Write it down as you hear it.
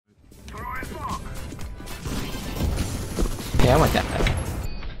Yeah, I want that.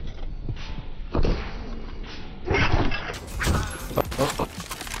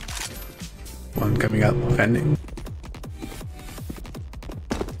 One coming up, vending.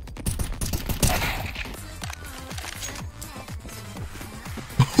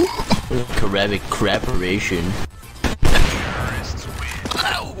 Ceramic collaboration.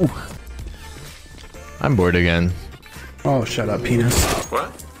 Ow. I'm bored again. Oh, shut up, penis.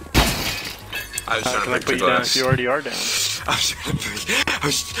 What? I was How trying can I to put you down if you already are down? I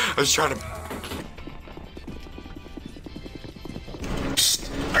was trying to.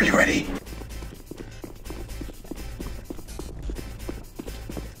 Psst, are you ready?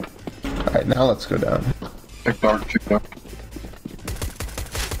 Alright, now let's go down. Check dark.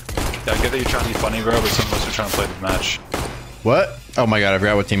 Yeah, I get that you're trying to be funny, bro, but some of us are trying to play the match. What? Oh my god, I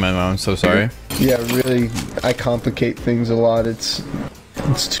forgot what team I'm on. I'm so sorry. Yeah, really, I complicate things a lot. It's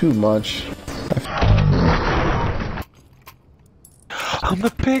too much. I'm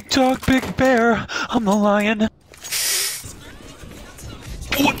the big dog, big bear. I'm the lion.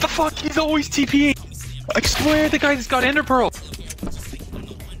 What the fuck? He's always TPing. I swear the guy just got Ender Pearl.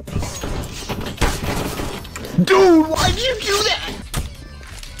 Dude, why'd you do that?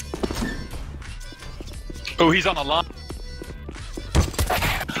 Oh, he's on the line.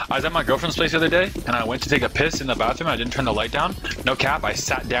 I was at my girlfriend's place the other day, and I went to take a piss in the bathroom. I didn't turn the light down. No cap, I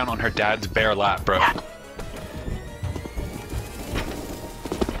sat down on her dad's bare lap, bro. Help!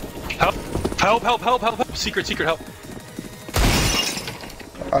 Help! Help! Help! Help! Help! Secret! Secret! Help!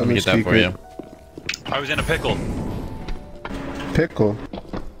 Let me get that for you. I was in a pickle. Pickle.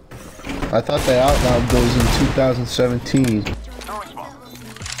 I thought they outlawed those in 2017.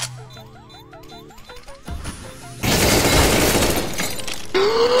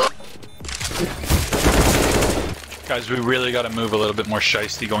 Guys, we really got to move a little bit more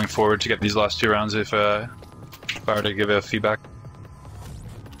shiesty going forward to get these last 2 rounds if I were to give a feedback.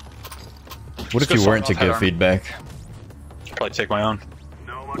 What if you weren't to give feedback? Probably take my own.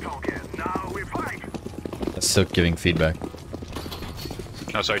 That's still giving feedback.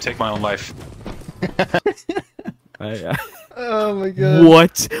 No, sorry, take my own life. Oh my god.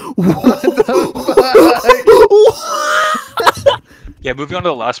 What? Yeah, moving on to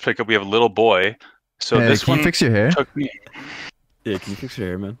the last pickup, we have a little boy. So Hey, this can one you fix your hair? took me. Yeah, can you fix your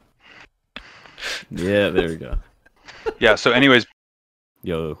hair, man? Yeah, there we go. Yeah. So, anyways,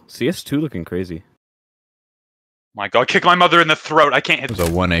 Yo, CS2 looking crazy. my God, kick my mother in the throat. I can't hit. It was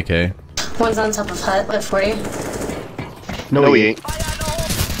a 1 AK. One's on top of hut at 40. No, he ain't.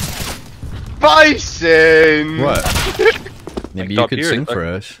 Bison! What? Maybe you Stop could here. sing for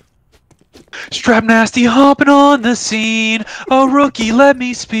us. Strap nasty hopping on the scene. A rookie, let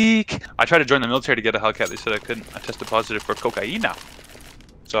me speak. I tried to join the military to get a Hellcat. They said I couldn't. I tested positive for cocaine now.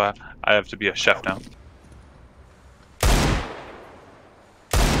 So I have to be a chef now.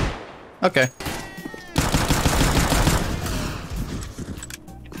 Okay.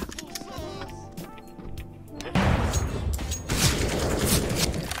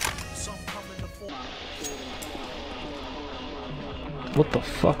 What the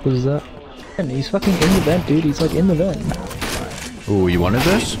fuck was that? And he's fucking in the vent, dude. He's like in the vent. Ooh, you wanted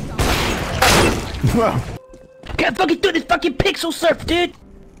this? Wow. Can't fucking do this fucking pixel surf, dude.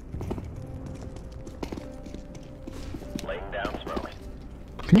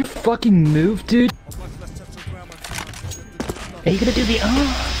 Can you fucking move, dude? Are you gonna do the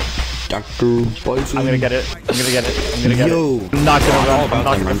Dr. Bison. I'm gonna get it. I'm gonna get it. I'm gonna get it. I'm not gonna run. I'm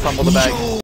not gonna fumble the bag.